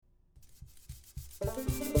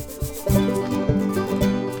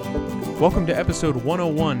Welcome to episode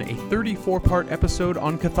 101, a 34-part episode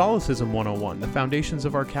on Catholicism 101, the foundations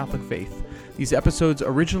of our Catholic faith. These episodes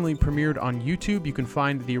originally premiered on YouTube. You can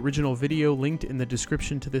find the original video linked in the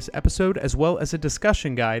description to this episode, as well as a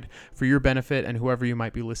discussion guide for your benefit and whoever you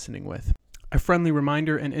might be listening with. A friendly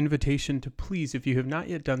reminder and invitation to please, if you have not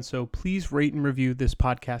yet done so, please rate and review this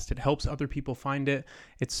podcast. It helps other people find it.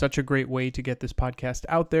 It's such a great way to get this podcast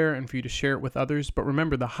out there and for you to share it with others. But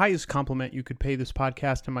remember, the highest compliment you could pay this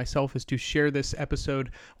podcast and myself is to share this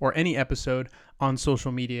episode or any episode on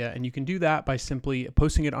social media. And you can do that by simply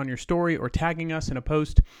posting it on your story or tagging us in a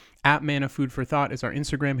post. At Manna Food for Thought is our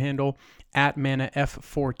Instagram handle. At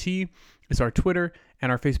MannaF4T is our Twitter.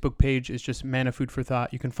 And our Facebook page is just Manna Food for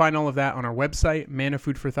Thought. You can find all of that on our website,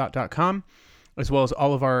 mannafoodforthought.com, as well as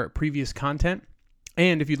all of our previous content.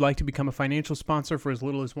 And if you'd like to become a financial sponsor for as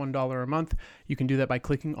little as $1 a month, you can do that by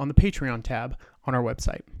clicking on the Patreon tab on our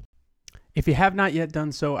website. If you have not yet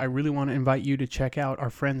done so, I really want to invite you to check out our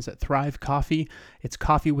friends at Thrive Coffee. It's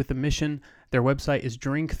coffee with a mission. Their website is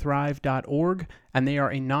drinkthrive.org, and they are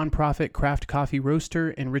a nonprofit craft coffee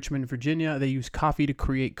roaster in Richmond, Virginia. They use coffee to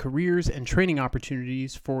create careers and training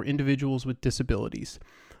opportunities for individuals with disabilities.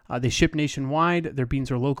 They ship nationwide. Their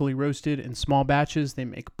beans are locally roasted in small batches. They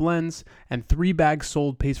make blends, and 3 bags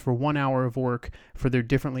sold pays for 1 hour of work for their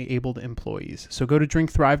differently abled employees. So go to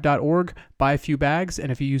drinkthrive.org, buy a few bags,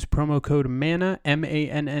 and if you use promo code MANNA,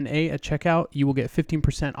 M-A-N-N-A, at checkout, you will get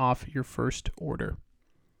 15% off your first order.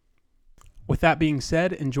 With that being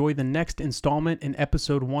said, enjoy the next installment in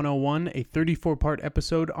episode 101, a 34-part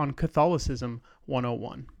episode on Catholicism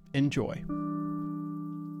 101. Enjoy.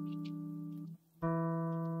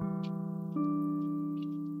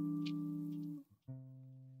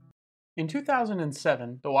 In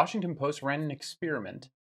 2007, the Washington Post ran an experiment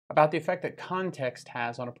about the effect that context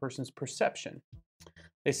has on a person's perception.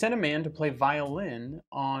 They sent a man to play violin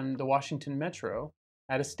on the Washington Metro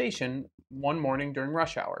at a station one morning during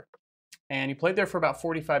rush hour. And he played there for about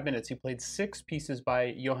 45 minutes. He played 6 pieces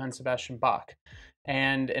by Johann Sebastian Bach,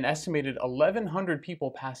 and an estimated 1,100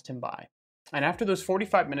 people passed him by. And after those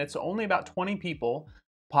 45 minutes, only about 20 people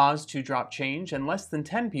paused to drop change, and less than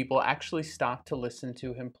 10 people actually stopped to listen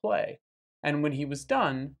to him play. And when he was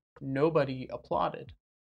done, nobody applauded.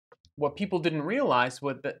 What people didn't realize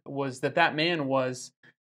was that man was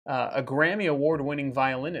a Grammy Award-winning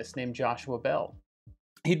violinist named Joshua Bell.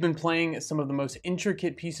 He'd been playing some of the most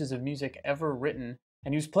intricate pieces of music ever written,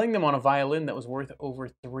 and he was playing them on a violin that was worth over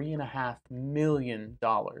 $3.5 million.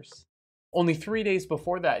 Only 3 days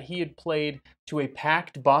before that, he had played to a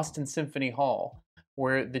packed Boston Symphony Hall,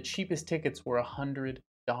 where the cheapest tickets were $100.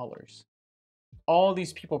 All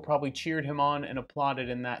these people probably cheered him on and applauded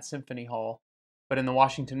in that symphony hall, but in the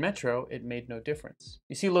Washington Metro, it made no difference.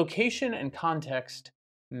 You see, location and context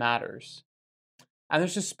matters. And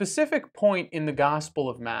there's a specific point in the Gospel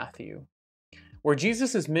of Matthew where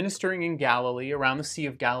Jesus is ministering in Galilee, around the Sea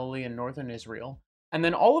of Galilee in northern Israel, and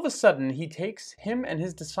then all of a sudden he takes him and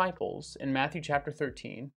his disciples in Matthew chapter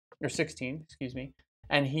 16,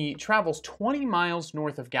 and he travels 20 miles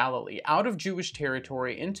north of Galilee, out of Jewish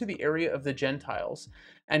territory, into the area of the Gentiles,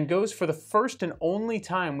 and goes for the first and only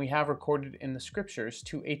time we have recorded in the scriptures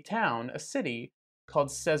to a town, a city,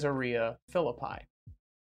 called Caesarea Philippi.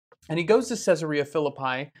 And he goes to Caesarea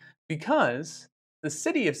Philippi because the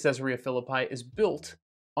city of Caesarea Philippi is built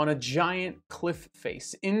on a giant cliff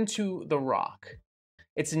face into the rock.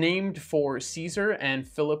 It's named for Caesar and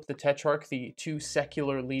Philip the Tetrarch, the 2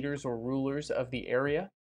 secular leaders or rulers of the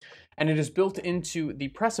area. And it is built into the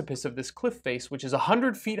precipice of this cliff face, which is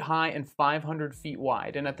 100 feet high and 500 feet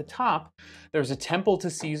wide. And at the top, there's a temple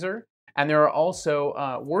to Caesar, and there are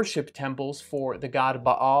also worship temples for the god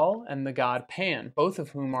Baal and the god Pan, both of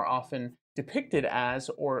whom are often depicted as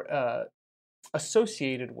or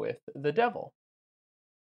associated with the devil.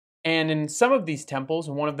 And in some of these temples,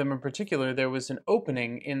 one of them in particular, there was an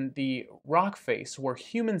opening in the rock face where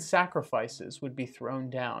human sacrifices would be thrown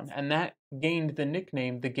down, and that gained the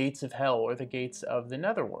nickname the Gates of Hell, or the Gates of the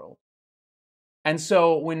Netherworld. And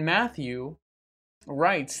so when Matthew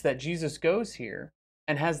writes that Jesus goes here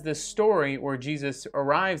and has this story where Jesus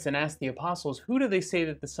arrives and asks the apostles, who do they say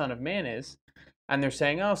that the Son of Man is? And they're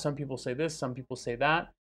saying, oh, some people say this, some people say that.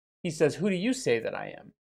 He says, who do you say that I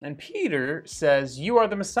am? And Peter says, you are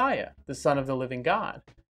the Messiah, the Son of the living God.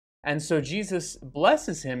 And so Jesus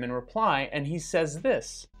blesses him in reply, and he says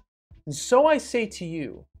this, and so I say to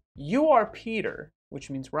you, you are Peter, which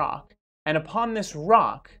means rock, and upon this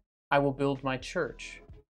rock I will build my church,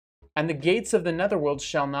 and the gates of the netherworld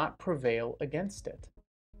shall not prevail against it.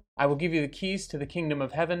 I will give you the keys to the kingdom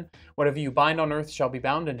of heaven. Whatever you bind on earth shall be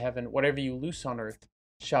bound in heaven. Whatever you loose on earth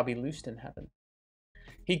shall be loosed in heaven.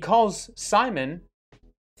 He calls Simon,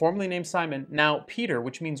 formerly named Simon, now Peter,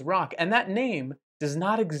 which means rock. And that name does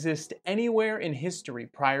not exist anywhere in history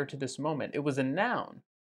prior to this moment. It was a noun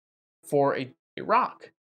for a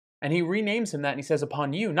rock. And he renames him that, and he says,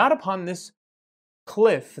 upon you, not upon this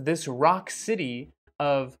cliff, this rock city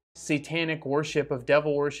of satanic worship, of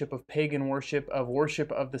devil worship, of pagan worship, of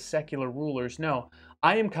worship of the secular rulers. No,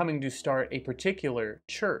 I am coming to start a particular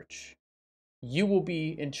church. You will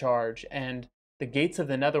be in charge, and the gates of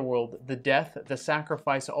the netherworld, the death, the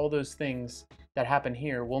sacrifice, all those things that happen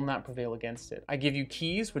here will not prevail against it. I give you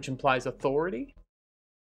keys, which implies authority,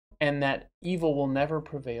 and that evil will never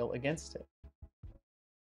prevail against it.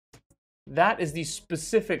 That is the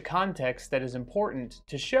specific context that is important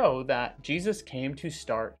to show that Jesus came to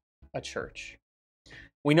start a church.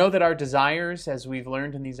 We know that our desires, as we've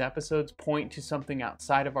learned in these episodes, point to something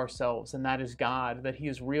outside of ourselves, and that is God, that He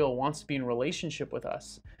is real, wants to be in relationship with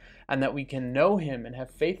us, and that we can know Him and have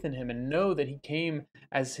faith in Him and know that He came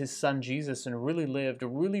as His Son Jesus and really lived,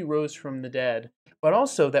 really rose from the dead, but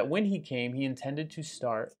also that when He came, He intended to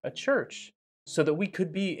start a church so that we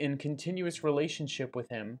could be in continuous relationship with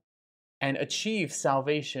Him and achieve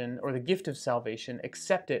salvation, or the gift of salvation,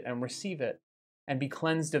 accept it and receive it, and be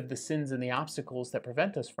cleansed of the sins and the obstacles that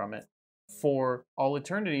prevent us from it for all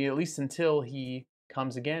eternity, at least until He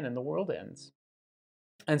comes again and the world ends.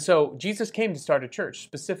 And so Jesus came to start a church,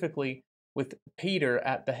 specifically with Peter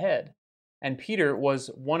at the head. And Peter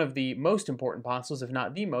was one of the most important apostles, if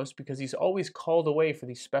not the most, because he's always called away for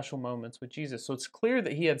these special moments with Jesus. So it's clear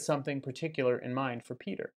that he had something particular in mind for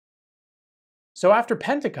Peter. So after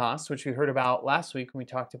Pentecost, which we heard about last week when we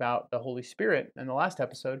talked about the Holy Spirit in the last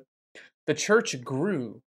episode, the church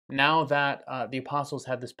grew now that the apostles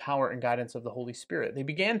had this power and guidance of the Holy Spirit. They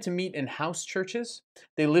began to meet in house churches.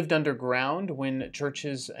 They lived underground when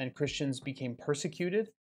churches and Christians became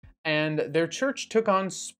persecuted. And their church took on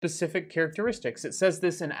specific characteristics. It says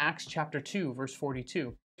this in Acts chapter 2, verse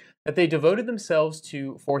 42, that they devoted themselves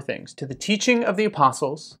to four things: to the teaching of the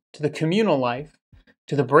apostles, to the communal life,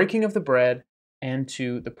 to the breaking of the bread, and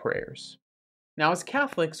to the prayers. Now, as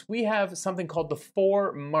Catholics, we have something called the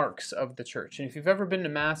four marks of the church. And if you've ever been to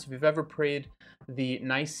Mass, if you've ever prayed the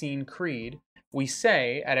Nicene Creed, we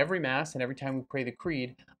say at every Mass and every time we pray the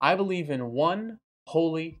Creed, I believe in one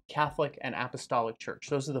holy, Catholic, and apostolic church.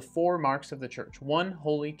 Those are the four marks of the church: one,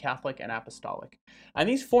 holy, Catholic, and apostolic. And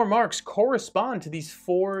these four marks correspond to these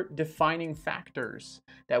four defining factors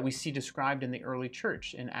that we see described in the early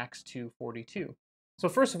church in Acts 2:42. So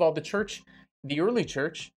first of all, the early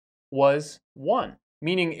church was one,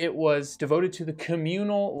 meaning it was devoted to the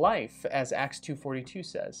communal life, as Acts 2:42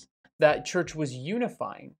 says. That church was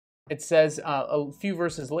unifying. It says a few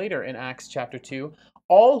verses later in Acts chapter 2,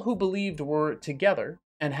 all who believed were together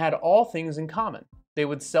and had all things in common. They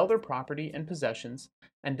would sell their property and possessions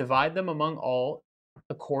and divide them among all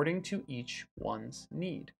according to each one's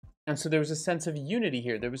need. And so there was a sense of unity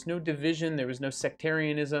here. There was no division. There was no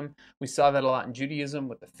sectarianism. We saw that a lot in Judaism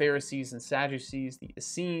with the Pharisees and Sadducees, the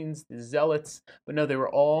Essenes, the Zealots. But no, they were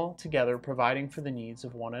all together providing for the needs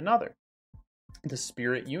of one another. The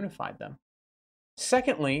Spirit unified them.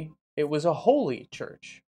 Secondly, it was a holy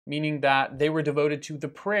church, meaning that they were devoted to the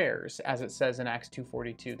prayers, as it says in Acts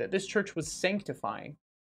 2:42, that this church was sanctifying.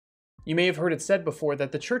 You may have heard it said before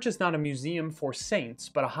that the church is not a museum for saints,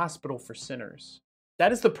 but a hospital for sinners.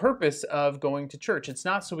 That is the purpose of going to church. It's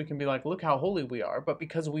not so we can be like, look how holy we are, but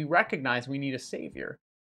because we recognize we need a Savior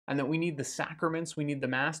and that we need the sacraments, we need the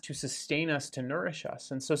Mass to sustain us, to nourish us.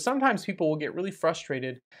 And so sometimes people will get really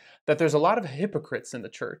frustrated that there's a lot of hypocrites in the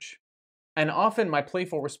church. And often my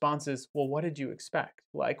playful response is, well, what did you expect?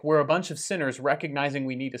 Like, we're a bunch of sinners recognizing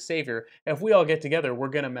we need a Savior. If we all get together, we're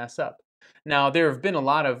going to mess up. Now, there have been a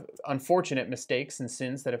lot of unfortunate mistakes and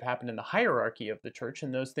sins that have happened in the hierarchy of the church,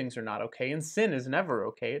 and those things are not okay. And sin is never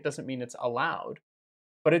okay. It doesn't mean it's allowed.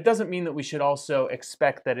 But it doesn't mean that we should also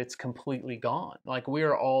expect that it's completely gone. Like, we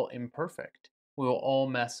are all imperfect. We will all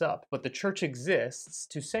mess up. But the church exists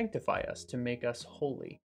to sanctify us, to make us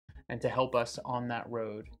holy, and to help us on that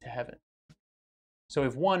road to heaven. So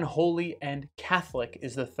if one, holy and Catholic,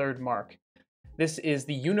 is the third mark. This is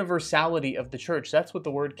the universality of the church. That's what the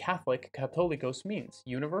word Catholic, katholikos, means,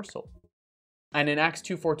 universal. And in Acts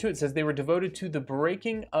 2:42, it says they were devoted to the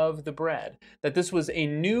breaking of the bread, that this was a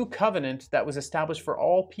new covenant that was established for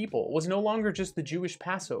all people. It was no longer just the Jewish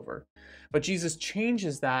Passover, but Jesus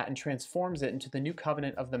changes that and transforms it into the new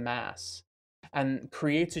covenant of the Mass and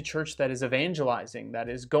creates a church that is evangelizing, that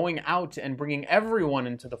is going out and bringing everyone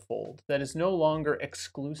into the fold, that is no longer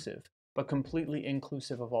exclusive, but completely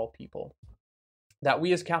inclusive of all people. That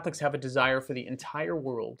we as Catholics have a desire for the entire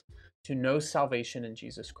world to know salvation in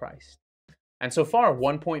Jesus Christ. And so far,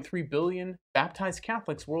 1.3 billion baptized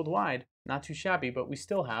Catholics worldwide, not too shabby, but we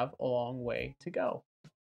still have a long way to go.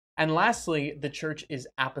 And lastly, the church is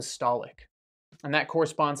apostolic. And that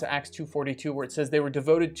corresponds to Acts 2:42, where it says they were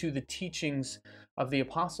devoted to the teachings of the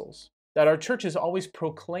apostles. That our church is always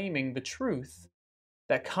proclaiming the truth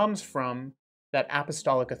that comes from that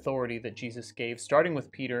apostolic authority that Jesus gave, starting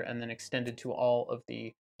with Peter and then extended to all of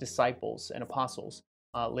the disciples and apostles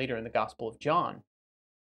later in the Gospel of John.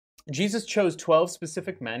 Jesus chose 12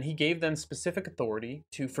 specific men. He gave them specific authority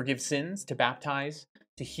to forgive sins, to baptize,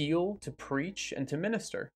 to heal, to preach, and to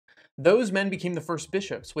minister. Those men became the first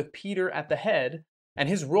bishops, with Peter at the head, and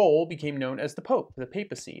his role became known as the Pope, the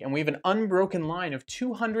papacy. And we have an unbroken line of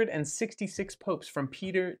 266 popes from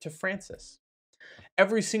Peter to Francis.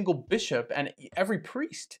 Every single bishop and every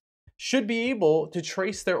priest should be able to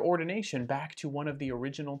trace their ordination back to one of the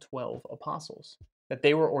original 12 apostles. That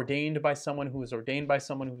they were ordained by someone who was ordained by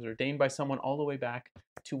someone who was ordained by someone, all the way back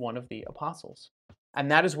to one of the apostles. And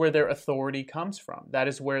that is where their authority comes from. That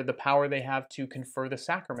is where the power they have to confer the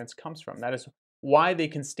sacraments comes from. That is why they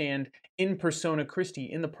can stand in persona Christi,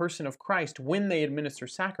 in the person of Christ, when they administer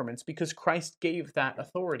sacraments, because Christ gave that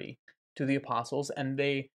authority to the apostles, and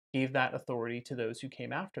they gave that authority to those who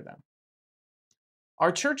came after them.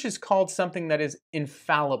 Our church is called something that is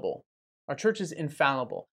infallible. Our church is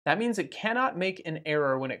infallible. That means it cannot make an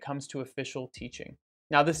error when it comes to official teaching.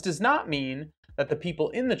 Now, this does not mean that the people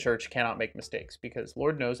in the church cannot make mistakes, because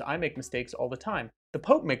Lord knows I make mistakes all the time. The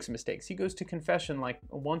Pope makes mistakes. He goes to confession like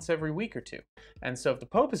once every week or two. And so if the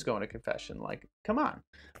Pope is going to confession, like, come on.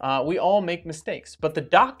 We all make mistakes. But the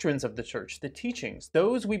doctrines of the church, the teachings,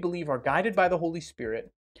 those we believe are guided by the Holy Spirit,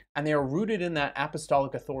 and they are rooted in that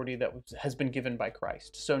apostolic authority that has been given by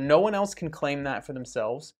Christ. So no one else can claim that for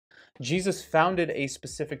themselves. Jesus founded a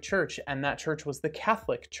specific church, and that church was the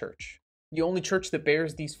Catholic Church, the only church that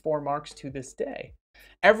bears these 4 marks to this day.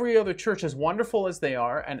 Every other church, as wonderful as they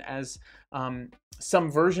are, and as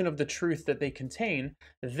some version of the truth that they contain,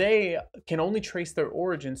 they can only trace their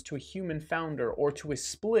origins to a human founder or to a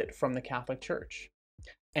split from the Catholic Church.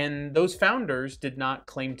 And those founders did not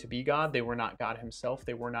claim to be God. They were not God himself.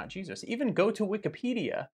 They were not Jesus. Even go to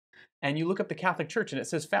Wikipedia and you look up the Catholic Church and it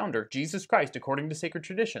says founder, Jesus Christ, according to sacred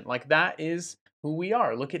tradition. Like, that is who we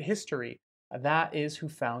are. Look at history. That is who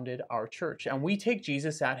founded our church. And we take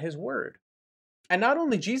Jesus at his word. And not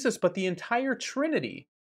only Jesus, but the entire Trinity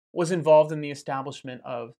was involved in the establishment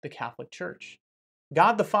of the Catholic Church.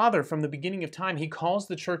 God the Father, from the beginning of time, he calls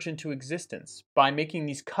the church into existence by making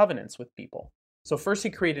these covenants with people. So first he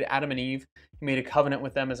created Adam and Eve. He made a covenant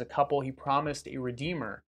with them as a couple. He promised a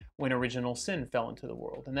redeemer when original sin fell into the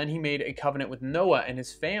world. And then he made a covenant with Noah and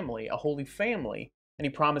his family, a holy family, and he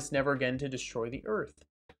promised never again to destroy the earth.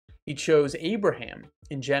 He chose Abraham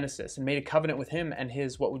in Genesis and made a covenant with him and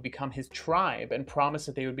his what would become his tribe, and promised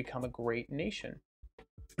that they would become a great nation.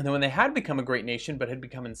 And then when they had become a great nation but had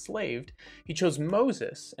become enslaved, he chose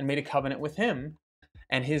Moses and made a covenant with him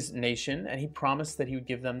and his nation, and he promised that he would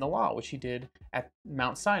give them the law, which he did at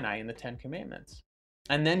Mount Sinai in the 10 Commandments.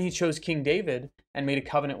 And then he chose King David and made a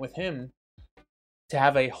covenant with him to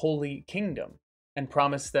have a holy kingdom, and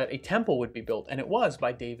promised that a temple would be built, and it was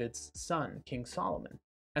by David's son, King Solomon.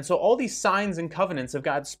 And so all these signs and covenants of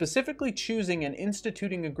God specifically choosing and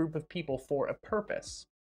instituting a group of people for a purpose.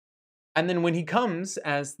 And then when he comes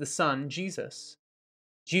as the Son, Jesus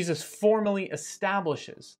formally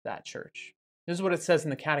establishes that church. This is what it says in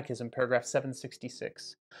the Catechism, paragraph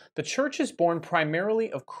 766. The church is born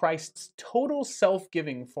primarily of Christ's total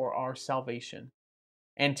self-giving for our salvation,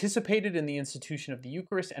 anticipated in the institution of the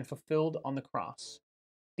Eucharist and fulfilled on the cross.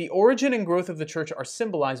 The origin and growth of the church are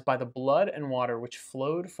symbolized by the blood and water which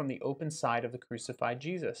flowed from the open side of the crucified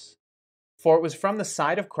Jesus. For it was from the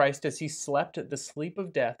side of Christ as he slept the sleep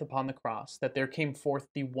of death upon the cross that there came forth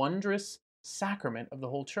the wondrous sacrament of the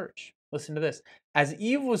whole church. Listen to this. As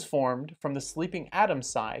Eve was formed from the sleeping Adam's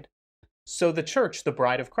side, so the church, the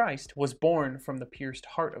bride of Christ, was born from the pierced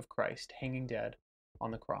heart of Christ, hanging dead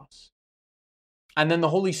on the cross. And then the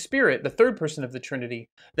Holy Spirit, the third person of the Trinity,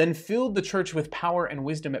 then filled the church with power and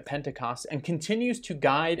wisdom at Pentecost and continues to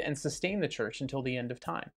guide and sustain the church until the end of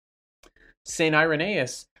time. St.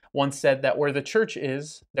 Irenaeus once said that where the church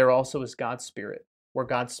is, there also is God's Spirit. Where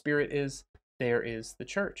God's Spirit is, there is the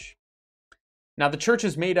church. Now, the church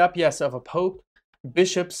is made up, yes, of a pope,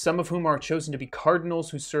 bishops, some of whom are chosen to be cardinals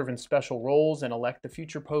who serve in special roles and elect the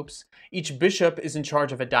future popes. Each bishop is in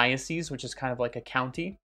charge of a diocese, which is kind of like a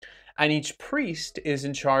county. And each priest is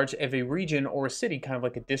in charge of a region or a city, kind of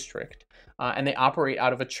like a district, and they operate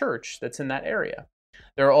out of a church that's in that area.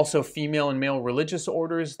 There are also female and male religious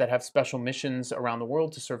orders that have special missions around the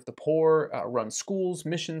world to serve the poor, run schools,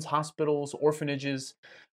 missions, hospitals, orphanages,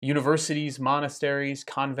 universities, monasteries,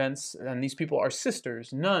 convents. And these people are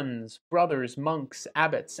sisters, nuns, brothers, monks,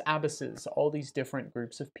 abbots, abbesses, all these different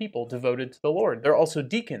groups of people devoted to the Lord. There are also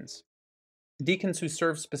deacons, deacons who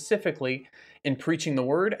serve specifically in preaching the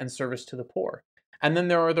word and service to the poor. And then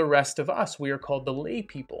there are the rest of us. We are called the lay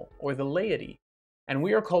people or the laity. And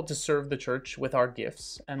we are called to serve the church with our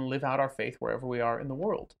gifts and live out our faith wherever we are in the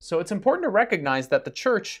world. So it's important to recognize that the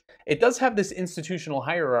church, it does have this institutional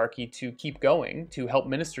hierarchy to keep going, to help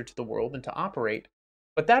minister to the world and to operate.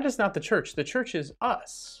 But that is not the church. The church is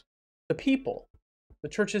us, the people. The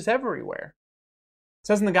church is everywhere. It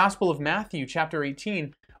says in the Gospel of Matthew, chapter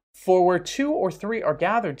 18, "For where 2 or 3 are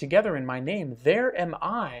gathered together in my name, there am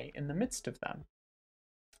I in the midst of them."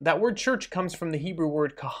 That word church comes from the Hebrew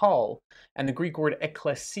word kahal and the Greek word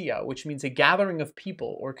ekklesia, which means a gathering of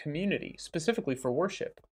people or community, specifically for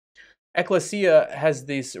worship. Ekklesia has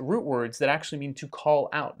these root words that actually mean to call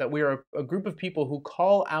out, that we are a group of people who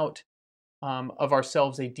call out of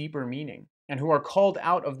ourselves a deeper meaning and who are called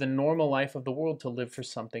out of the normal life of the world to live for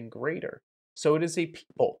something greater. So it is a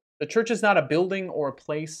people. The church is not a building or a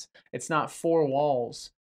place. It's not 4 walls,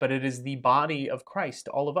 but it is the body of Christ,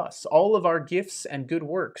 all of us. All of our gifts and good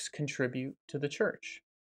works contribute to the church.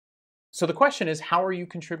 So the question is, how are you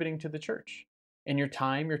contributing to the church? In your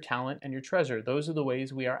time, your talent, and your treasure. Those are the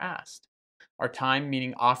ways we are asked. Our time,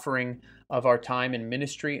 meaning offering of our time in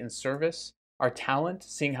ministry and service. Our talent,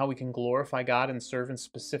 seeing how we can glorify God and serve in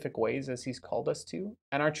specific ways as He's called us to.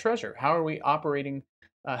 And our treasure, how are we operating,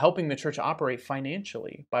 helping the church operate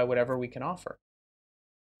financially by whatever we can offer.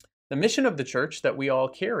 The mission of the church that we all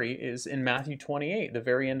carry is in Matthew 28, the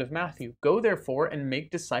very end of Matthew. "Go therefore and make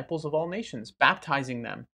disciples of all nations, baptizing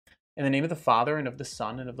them in the name of the Father and of the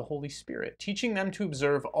Son and of the Holy Spirit, teaching them to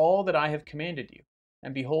observe all that I have commanded you.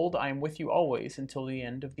 And behold, I am with you always until the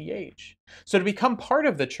end of the age." So to become part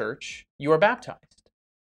of the church, you are baptized.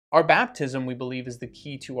 Our baptism, we believe, is the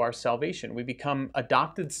key to our salvation. We become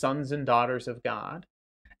adopted sons and daughters of God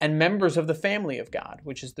and members of the family of God,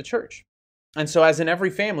 which is the church. And so, as in every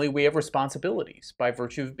family, we have responsibilities by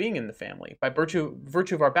virtue of being in the family. By virtue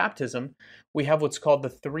of our baptism, we have what's called the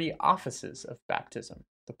 3 offices of baptism: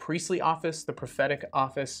 the priestly office, the prophetic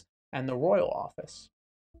office, and the royal office.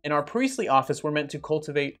 In our priestly office, we're meant to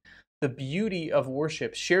cultivate the beauty of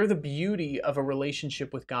worship, share the beauty of a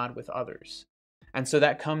relationship with God with others. And so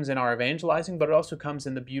that comes in our evangelizing, but it also comes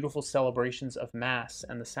in the beautiful celebrations of Mass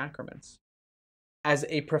and the sacraments. As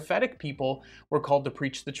a prophetic people, we're called to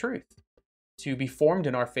preach the truth, to be formed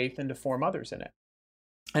in our faith and to form others in it.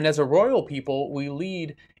 And as a royal people, we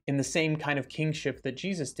lead in the same kind of kingship that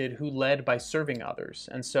Jesus did, who led by serving others.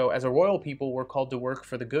 And so as a royal people, we're called to work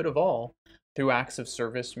for the good of all through acts of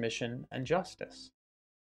service, mission, and justice.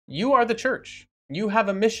 You are the church. You have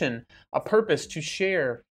a mission, a purpose to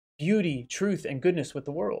share beauty, truth, and goodness with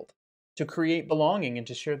the world, to create belonging and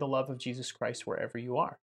to share the love of Jesus Christ wherever you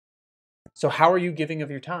are. So how are you giving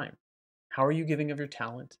of your time? How are you giving of your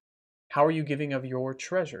talent? How are you giving of your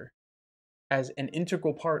treasure as an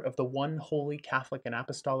integral part of the one holy Catholic and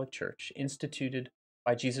Apostolic Church instituted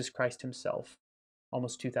by Jesus Christ Himself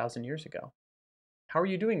almost 2,000 years ago? How are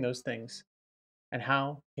you doing those things? And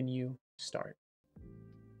how can you start?